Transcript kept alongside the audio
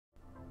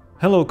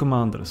Hello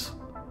Commanders!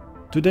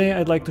 Today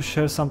I'd like to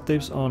share some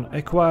tips on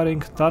acquiring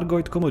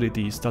Thargoid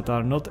commodities that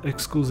are not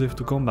exclusive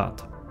to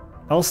combat.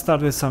 I'll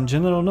start with some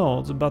general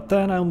notes, but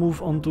then I'll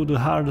move on to the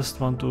hardest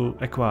one to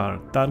acquire,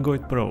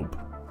 Thargoid Probe.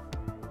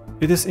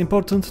 It is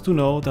important to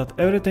know that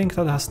everything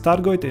that has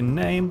Thargoid in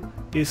name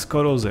is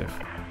corrosive.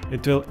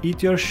 It will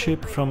eat your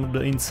ship from the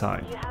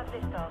inside.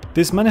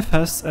 This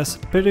manifests as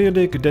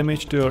periodic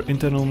damage to your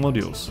internal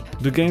modules.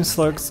 The game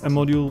selects a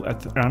module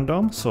at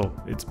random, so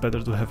it's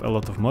better to have a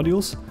lot of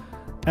modules,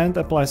 and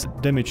applies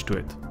damage to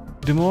it.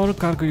 The more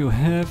cargo you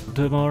have,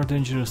 the more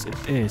dangerous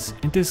it is.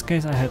 In this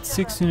case I had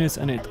 6 units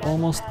and it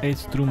almost ate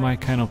through my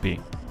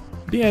canopy.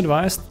 Be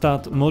advised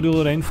that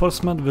module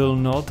reinforcement will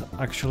not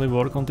actually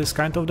work on this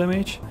kind of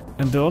damage,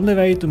 and the only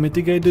way to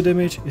mitigate the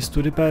damage is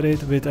to repair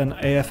it with an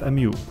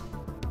AFMU.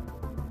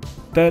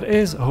 There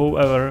is,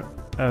 however,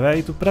 a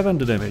way to prevent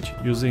the damage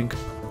using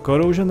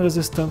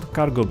corrosion-resistant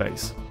cargo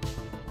base.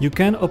 You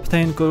can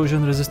obtain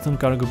corrosion-resistant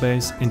cargo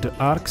base in the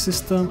ARC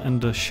system and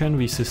the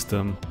Shenvi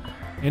system,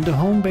 in the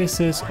home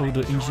bases of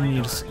the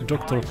engineers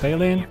Dr.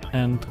 Palin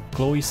and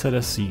Chloe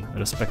Sedesi,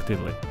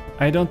 respectively.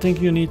 I don't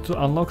think you need to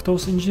unlock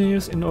those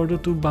engineers in order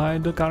to buy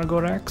the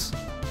cargo racks,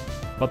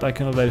 but I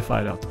cannot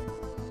verify that.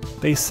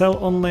 They sell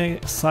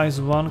only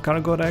size 1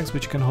 cargo racks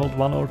which can hold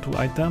 1 or 2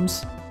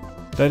 items.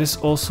 There is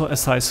also a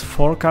size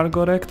 4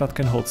 cargo rack that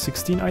can hold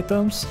 16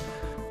 items.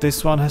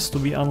 This one has to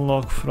be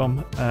unlocked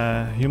from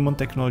a human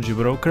technology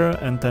broker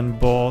and then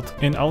bought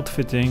in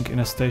outfitting in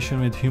a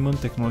station with human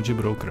technology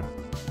broker.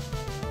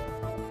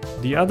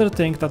 The other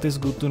thing that is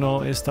good to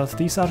know is that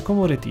these are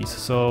commodities,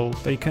 so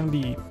they can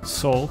be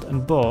sold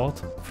and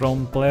bought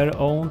from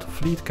player-owned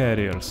fleet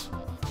carriers.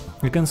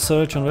 You can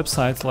search on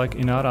websites like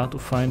Inara to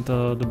find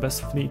the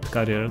best fleet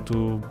carrier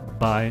to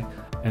buy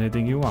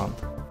anything you want.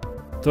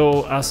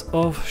 So as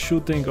of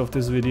shooting of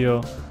this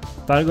video,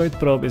 Thargoid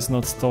Probe is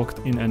not stocked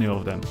in any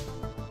of them.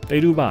 They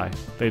do buy,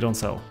 they don't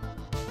sell.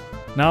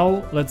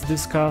 Now let's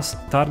discuss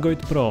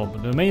Thargoid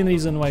Probe, the main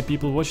reason why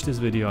people watch this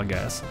video, I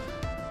guess.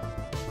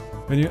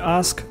 When you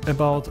ask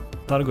about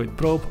Thargoid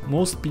Probe,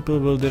 most people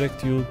will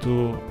direct you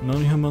to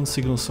non-human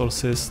signal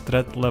sources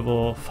threat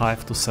level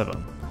 5 to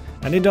 7.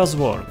 And it does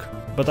work,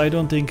 but I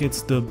don't think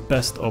it's the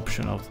best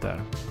option out there.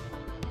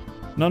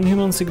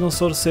 Non-human signal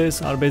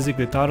sources are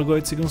basically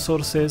Thargoid signal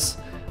sources,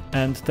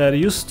 and there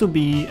used to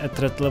be a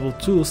threat level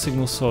 2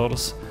 signal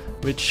source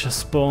which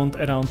spawned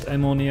around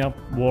ammonia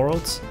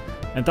worlds,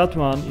 and that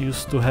one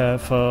used to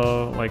have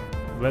like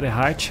very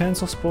high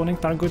chance of spawning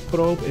Thargoid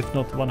Probe, if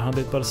not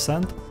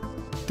 100%.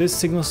 This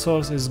signal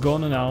source is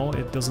gone now,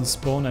 it doesn't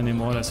spawn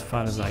anymore as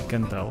far as I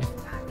can tell.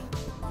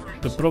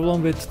 The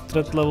problem with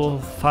threat level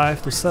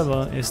 5 to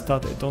 7 is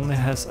that it only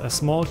has a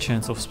small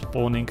chance of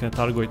spawning a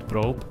Thargoid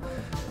Probe.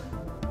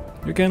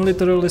 You can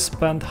literally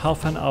spend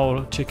half an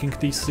hour checking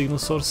these signal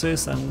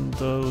sources and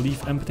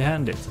leave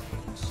empty-handed.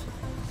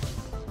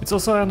 It's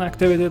also an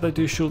activity that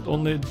you should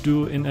only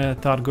do in a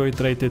Thargoid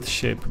rated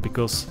ship,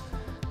 because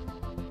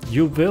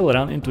you will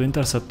run into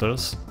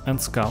interceptors and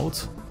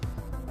scouts,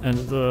 and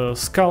the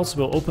scouts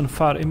will open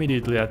fire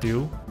immediately at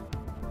you.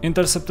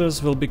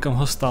 Interceptors will become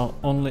hostile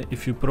only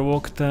if you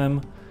provoke them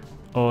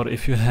or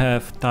if you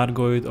have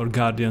Thargoid or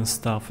Guardian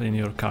stuff in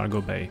your cargo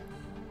bay.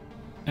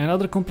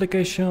 Another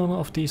complication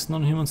of these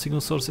non-human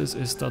signal sources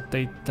is that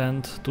they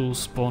tend to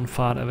spawn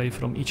far away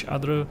from each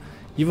other,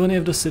 even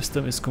if the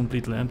system is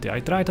completely empty.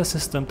 I tried a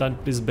system that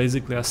is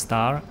basically a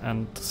star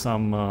and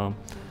some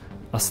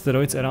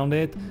asteroids around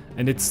it,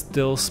 and it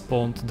still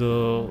spawned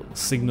the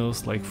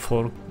signals like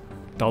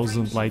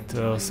 4000 light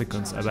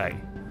seconds away.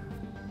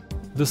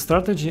 The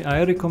strategy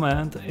I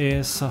recommend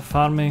is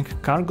farming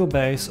cargo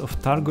base of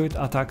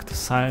Thargoid attacked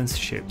science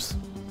ships.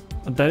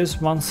 There is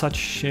one such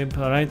ship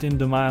right in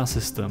the Maya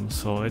system,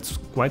 so it's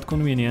quite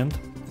convenient.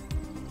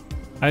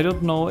 I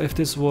don't know if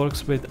this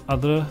works with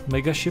other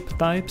megaship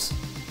types,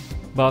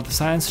 but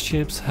science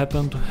ships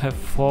happen to have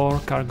 4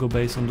 cargo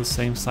bays on the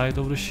same side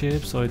of the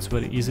ship, so it's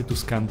very easy to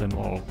scan them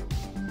all.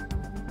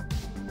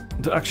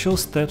 The actual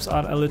steps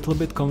are a little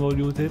bit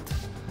convoluted.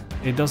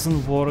 It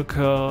doesn't work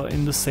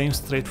in the same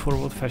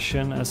straightforward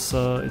fashion as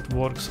it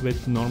works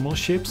with normal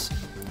ships,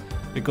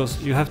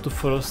 because you have to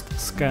first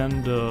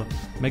scan the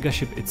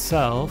megaship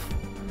itself.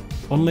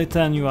 Only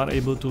then you are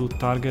able to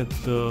target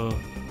the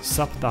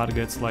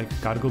sub-targets like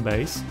cargo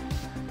bays.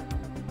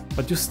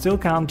 But you still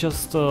can't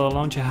just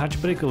launch a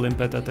hatchbreaker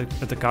limpet at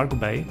the cargo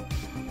bay.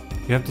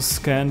 You have to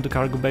scan the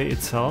cargo bay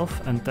itself,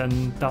 and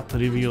then that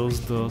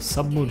reveals the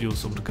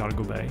sub-modules of the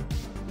cargo bay.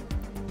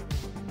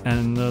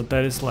 And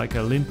there is like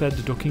a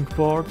limpet docking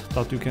port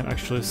that you can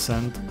actually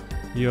send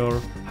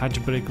your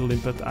hatchbreaker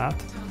limpet at,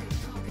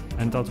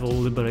 and that will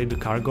liberate the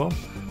cargo.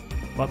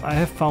 But I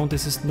have found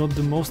this is not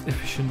the most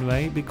efficient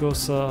way,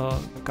 because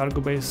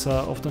cargo bays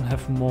often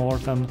have more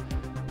than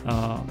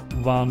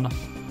one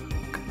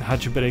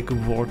hatchbreaker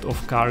worth of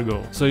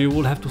cargo. So you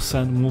will have to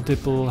send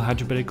multiple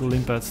hatchbreaker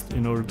limpets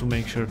in order to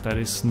make sure there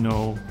is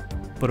no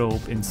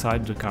probe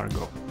inside the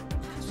cargo.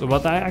 So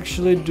what I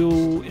actually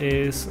do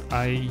is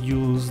I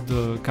use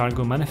the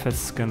cargo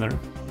manifest scanner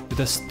With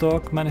a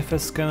stock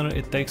manifest scanner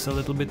it takes a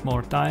little bit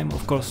more time.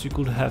 Of course you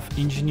could have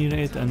engineered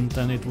it and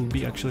then it would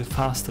be actually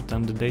faster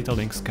than the data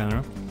link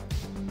scanner.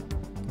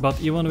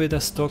 But even with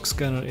a stock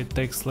scanner it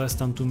takes less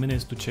than 2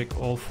 minutes to check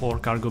all 4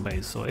 cargo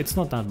bays, so it's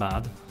not that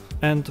bad.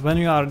 And when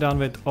you are done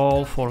with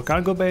all 4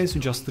 cargo bays,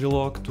 you just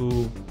relog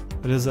to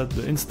reset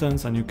the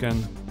instance and you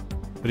can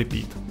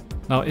repeat.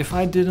 Now if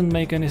I didn't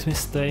make any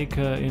mistake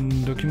in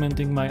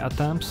documenting my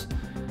attempts,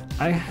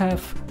 I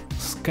have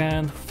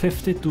scanned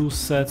 52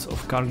 sets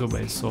of cargo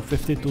bays, so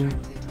 52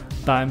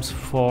 times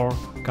 4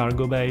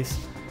 cargo bays,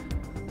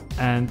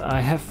 and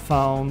I have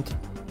found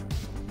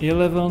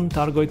 11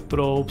 Thargoid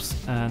probes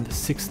and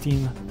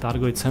 16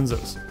 Thargoid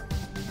sensors.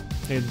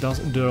 It does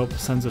drop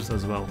sensors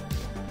as well.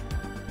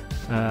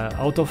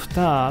 Out of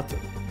that,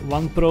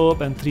 1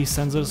 probe and 3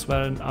 sensors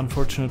were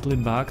unfortunately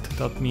bugged.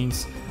 That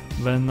means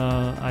when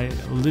I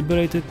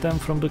liberated them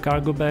from the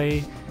cargo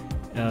bay,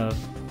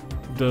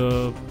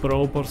 the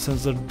probe or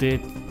sensor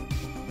did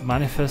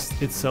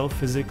manifest itself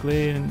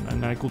physically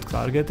and I could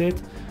target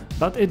it,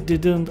 but it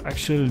didn't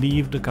actually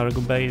leave the cargo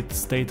bay. It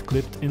stayed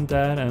clipped in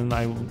there and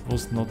I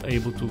was not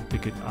able to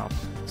pick it up.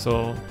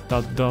 So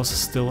that does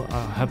still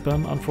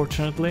happen,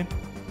 unfortunately.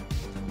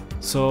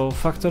 So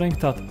factoring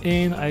that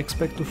in, I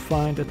expect to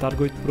find a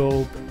Thargoid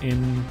probe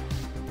in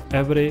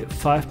every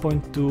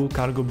 5.2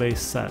 cargo bay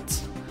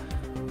sets.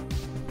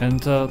 And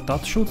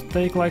that should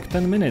take like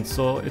 10 minutes,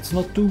 so it's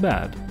not too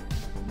bad.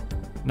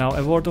 Now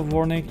a word of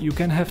warning, you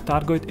can have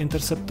Thargoid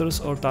interceptors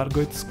or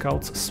Thargoid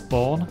scouts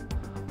spawn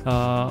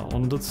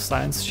on the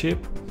science ship,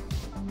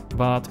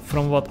 but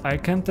from what I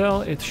can tell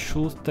it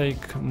should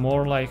take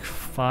more like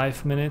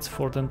 5 minutes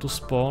for them to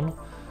spawn.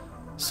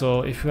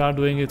 So if you are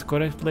doing it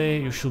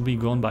correctly, you should be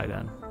gone by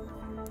then.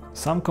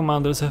 Some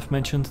commanders have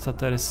mentioned that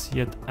there is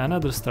yet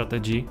another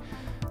strategy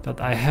that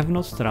I have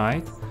not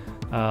tried.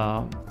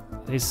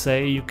 They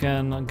say you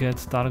can get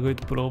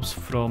Thargoid probes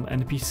from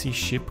NPC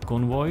ship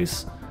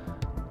convoys,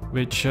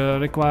 which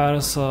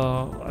requires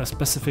a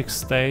specific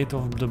state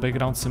of the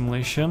background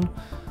simulation.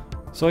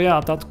 So yeah,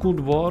 that could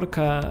work,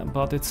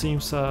 but it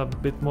seems a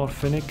bit more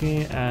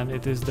finicky and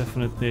it is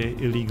definitely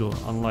illegal,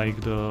 unlike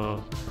the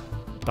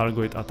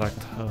Thargoid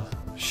attacked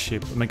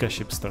mega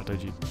ship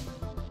strategy.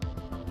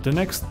 The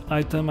next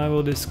item I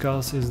will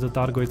discuss is the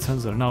Thargoid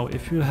sensor. Now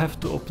if you have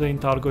to obtain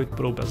Thargoid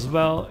probe as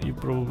well, you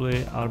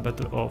probably are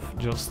better off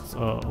just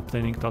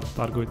obtaining that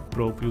Thargoid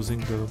probe using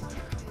the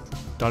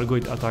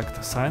Thargoid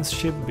attacked science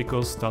ship,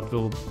 because that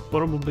will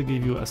probably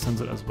give you a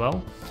sensor as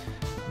well.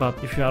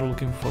 But if you are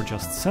looking for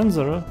just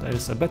sensor, there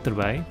is a better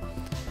way.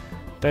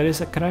 There is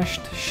a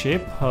crashed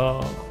ship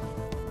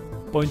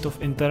point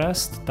of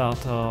interest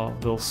that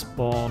will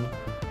spawn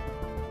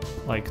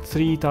like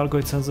 3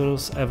 Thargoid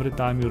sensors every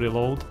time you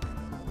reload.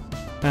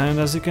 And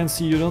as you can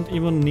see, you don't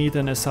even need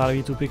an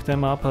SRV to pick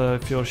them up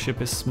if your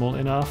ship is small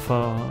enough.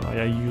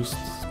 I used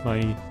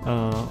my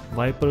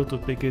Viper to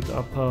pick it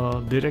up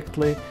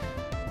directly,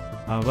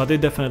 but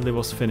it definitely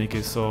was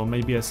finicky, so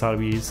maybe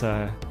SRV is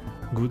a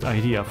good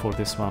idea for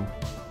this one.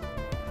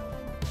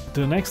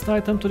 The next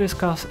item to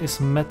discuss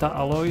is meta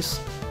alloys.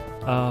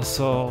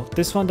 So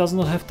this one does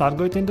not have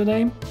Thargoid in the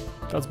name.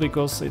 That's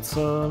because it's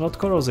not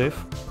corrosive,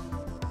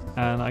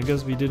 and I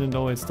guess we didn't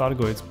know it's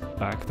Thargoids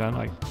back then,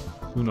 like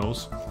who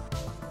knows.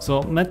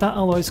 So meta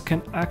alloys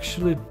can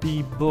actually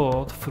be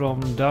bought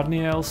from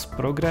Darniel's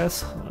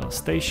Progress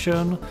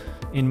station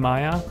in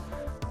Maya,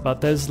 but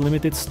there's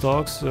limited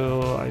stock,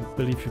 so I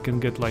believe you can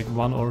get like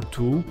 1 or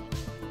 2.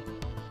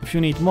 If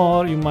you need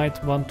more, you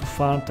might want to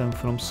farm them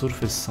from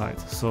surface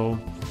sites. So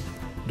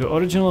the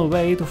original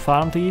way to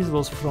farm these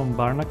was from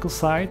barnacle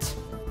sites,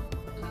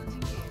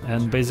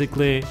 and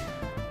basically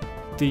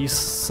these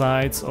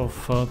sites of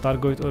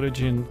Thargoid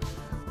origin,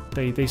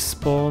 they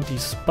spawn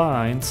these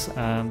spines,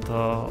 and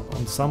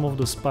on some of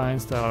the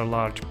spines there are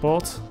large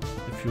pods.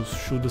 If you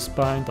shoot the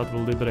spine, that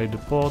will liberate the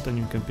pod and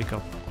you can pick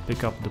up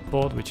the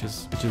pod, which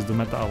is the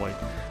meta alloy.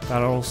 There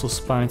are also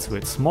spines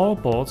with small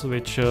pods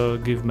which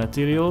give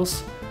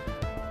materials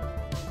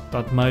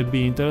that might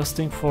be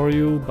interesting for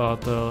you,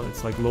 but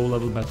it's like low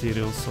level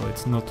materials, so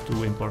it's not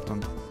too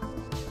important.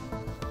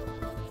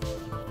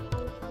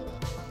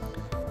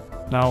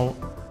 Now,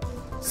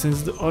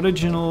 since the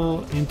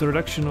original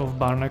introduction of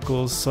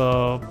barnacles,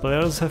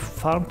 players have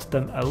farmed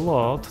them a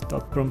lot.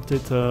 That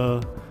prompted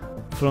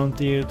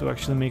Frontier to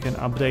actually make an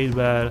update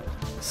where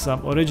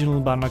some original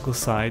barnacle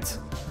sites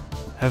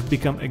have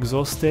become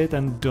exhausted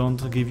and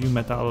don't give you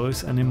meta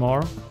alloys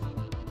anymore.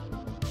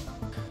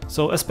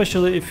 So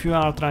especially if you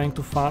are trying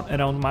to farm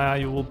around Maya,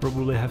 you will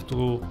probably have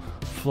to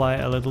fly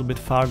a little bit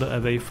farther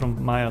away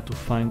from Maya to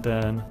find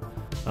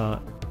a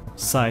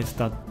site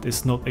that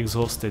is not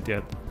exhausted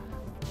yet.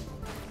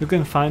 You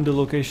can find the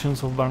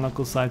locations of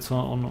barnacle sites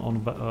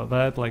on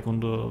web, like on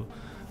the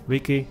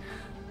wiki.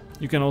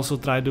 You can also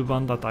try the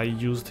one that I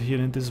used here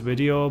in this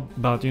video,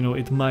 but you know,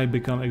 it might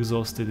become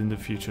exhausted in the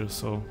future,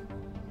 so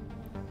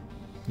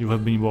you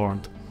have been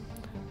warned.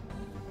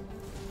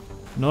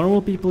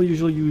 Normal people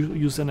usually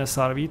use an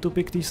SRV to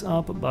pick these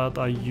up, but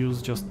I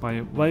use just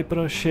my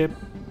Viper ship.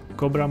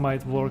 Cobra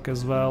might work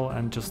as well,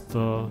 and just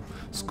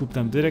scoop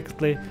them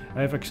directly.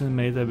 I've actually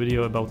made a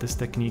video about this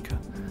technique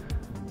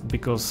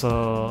because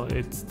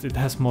it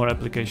has more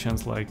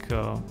applications, like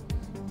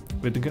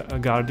with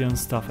Guardian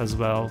stuff as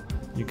well.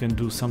 You can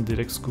do some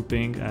direct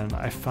scooping, and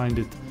I find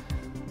it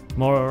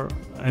more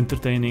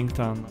entertaining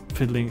than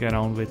fiddling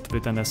around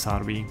with an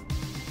SRV.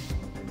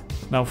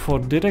 Now for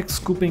direct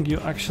scooping you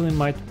actually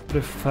might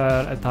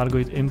prefer a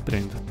Thargoid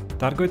imprint.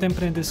 Thargoid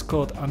imprint is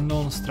called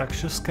unknown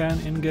structure scan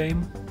in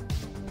game.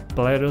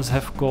 Players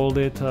have called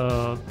it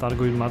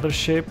Thargoid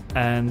mothership,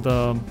 and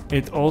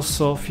it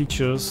also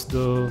features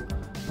the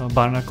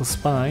barnacle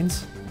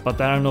spines, but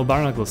there are no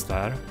barnacles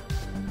there.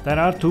 There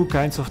are two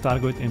kinds of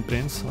Thargoid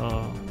imprints.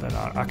 There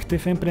are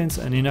active imprints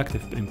and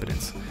inactive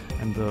imprints.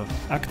 And the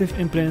active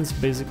imprints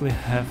basically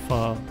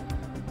have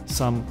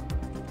some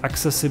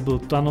accessible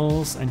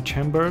tunnels and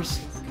chambers.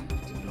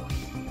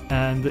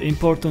 And the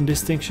important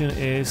distinction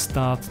is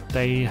that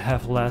they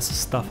have less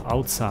stuff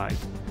outside.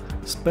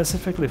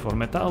 Specifically for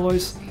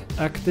meta-alloys,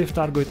 active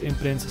Thargoid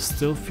imprints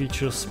still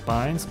feature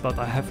spines, but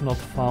I have not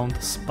found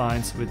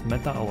spines with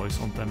meta-alloys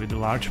on them, with the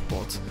large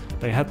pods.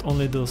 They had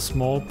only the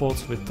small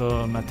pods with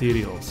the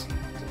materials.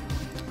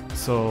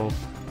 So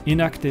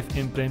inactive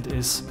imprint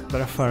is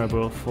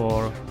preferable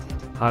for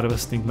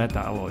harvesting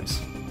meta-alloys.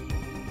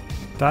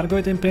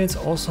 Thargoid imprints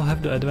also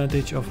have the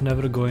advantage of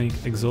never going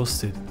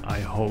exhausted,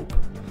 I hope.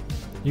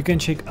 You can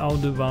check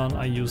out the one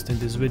I used in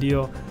this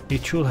video.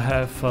 It should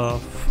have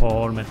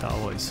 4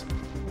 meta-alloys.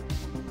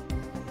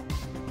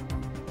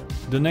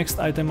 The next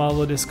item I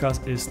will discuss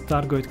is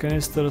Thargoid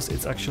canisters.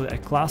 It's actually a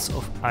class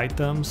of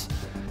items.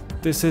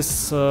 This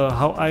is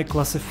how I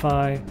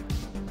classify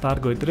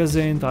Thargoid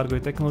resin,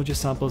 Thargoid technology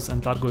samples,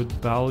 and Thargoid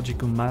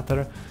biological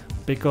matter,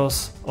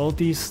 because all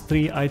these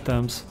 3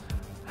 items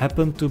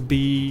happen to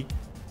be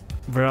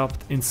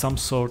wrapped in some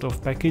sort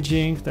of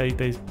packaging.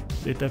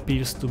 It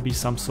appears to be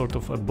some sort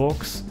of a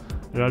box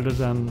rather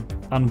than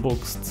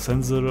unboxed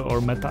sensor or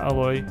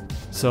meta-alloy.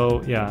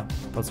 So yeah,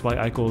 that's why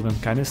I call them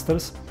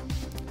canisters.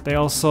 They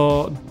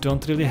also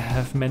don't really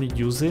have many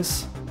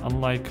uses,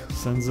 unlike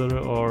sensor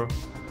or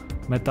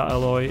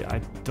meta-alloy.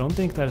 I don't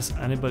think there's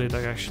anybody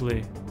that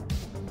actually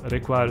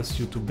requires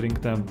you to bring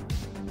them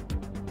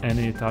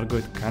any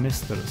Thargoid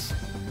canisters,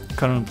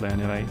 currently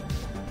anyway.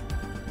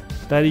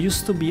 There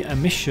used to be a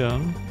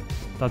mission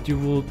that you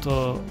would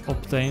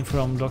obtain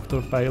from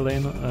Dr.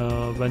 Palin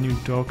when you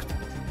docked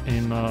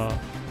in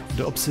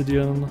the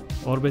Obsidian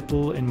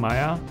orbital in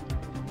Maya.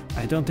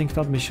 I don't think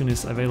that mission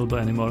is available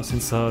anymore,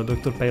 since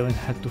Dr. Palin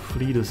had to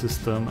flee the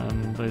system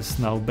and is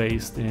now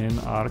based in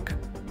Ark.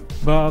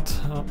 But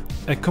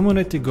a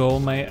community goal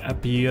may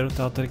appear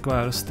that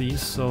requires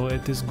these, so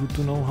it is good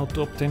to know how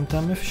to obtain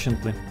them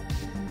efficiently.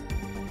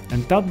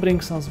 And that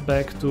brings us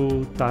back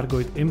to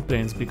Thargoid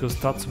imprints, because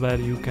that's where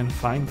you can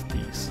find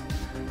these.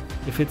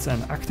 If it's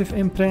an active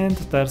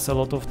imprint, there's a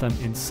lot of them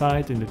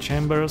inside in the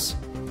chambers,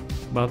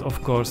 but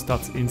of course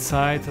that's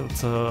inside.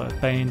 It's a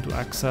pain to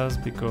access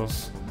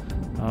because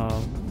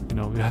you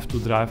know, you have to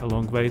drive a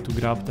long way to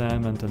grab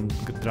them and then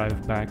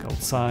drive back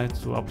outside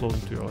to upload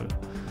to your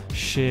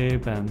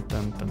ship and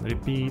then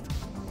repeat.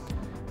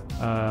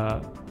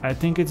 I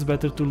think it's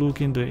better to look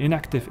in the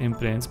inactive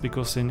imprints,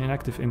 because in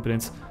inactive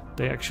imprints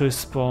they actually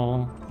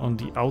spawn on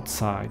the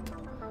outside,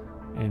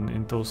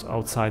 in those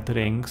outside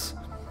rings.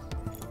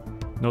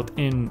 Not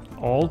in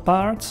all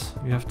parts,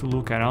 you have to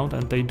look around,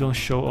 and they don't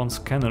show on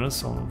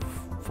scanners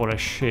for a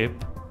ship.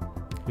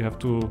 You have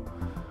to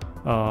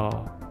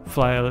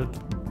fly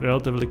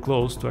relatively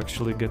close to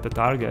actually get the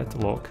target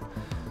lock.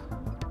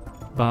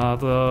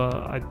 But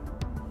I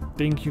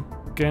think you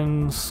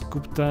can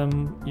scoop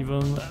them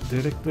even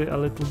directly a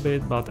little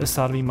bit, but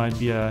SRV might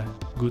be a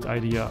good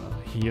idea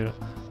here,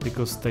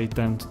 because they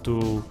tend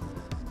to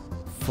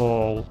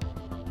fall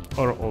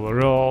or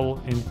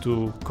roll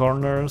into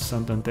corners,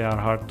 and then they are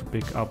hard to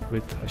pick up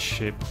with a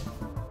ship.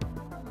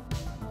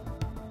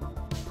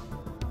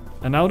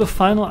 And now the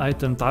final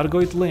item,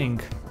 Thargoid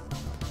Link.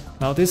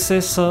 Now this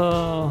is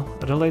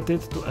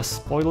related to a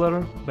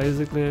spoiler.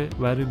 Basically,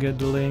 where you get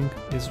the link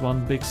is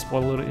one big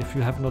spoiler if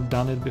you have not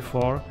done it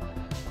before.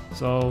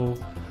 So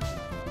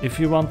if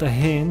you want a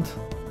hint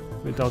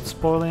without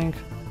spoiling,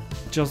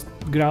 just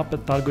grab a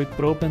Thargoid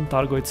Probe and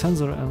Thargoid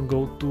Sensor and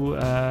go to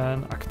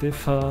an active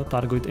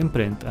Thargoid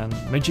imprint, and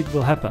magic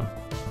will happen.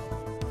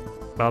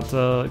 But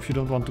if you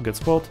don't want to get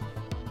spoiled,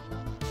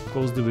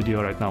 close the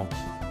video right now.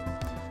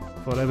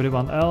 For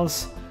everyone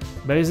else,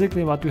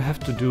 basically what you have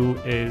to do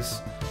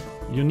is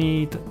you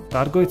need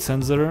Thargoid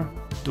Sensor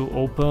to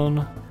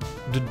open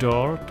the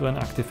door to an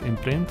active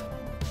imprint.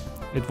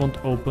 It won't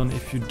open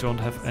if you don't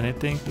have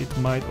anything. It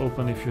might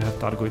open if you have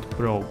Thargoid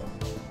Probe.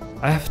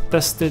 I have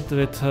tested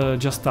with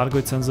just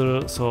Thargoid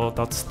Sensor, so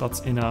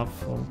that's enough.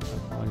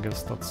 I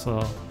guess that's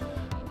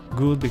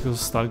good,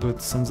 because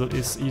Thargoid Sensor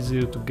is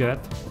easier to get.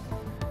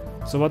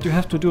 So what you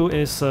have to do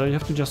is you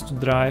have to just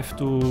drive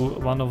to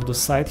one of the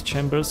side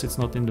chambers. It's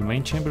not in the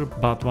main chamber,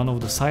 but one of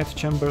the side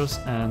chambers,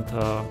 and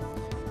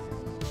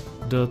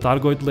the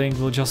Thargoid Link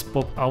will just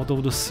pop out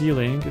of the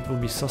ceiling. It will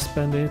be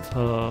suspended,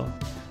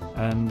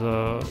 and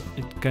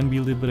it can be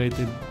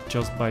liberated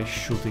just by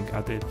shooting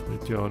at it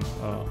with your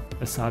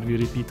SRV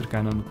repeater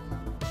cannon.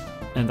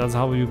 And that's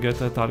how you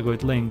get a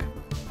Thargoid Link.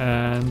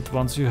 And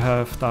once you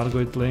have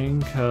Thargoid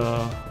Link,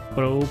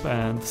 probe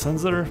and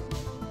sensor,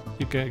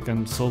 you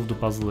can solve the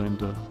puzzle in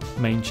the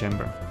main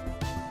chamber.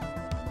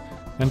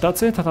 And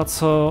that's it,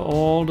 that's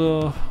all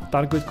the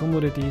Thargoid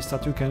commodities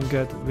that you can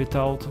get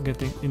without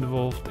getting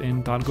involved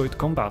in Thargoid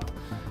combat.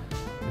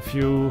 If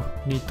you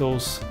need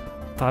those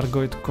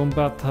Thargoid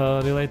combat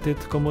related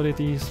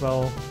commodities,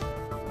 well,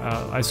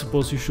 I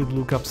suppose you should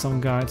look up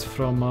some guides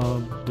from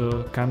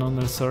the Canon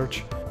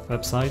Research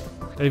website.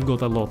 They've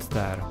got a lot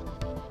there.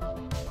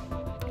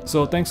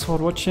 So thanks for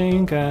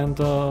watching, and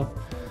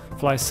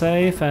fly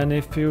safe, and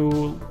if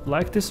you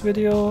like this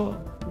video,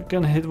 you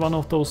can hit one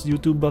of those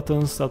YouTube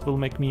buttons, that will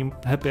make me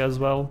happy as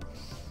well.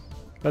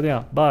 But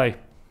yeah, bye!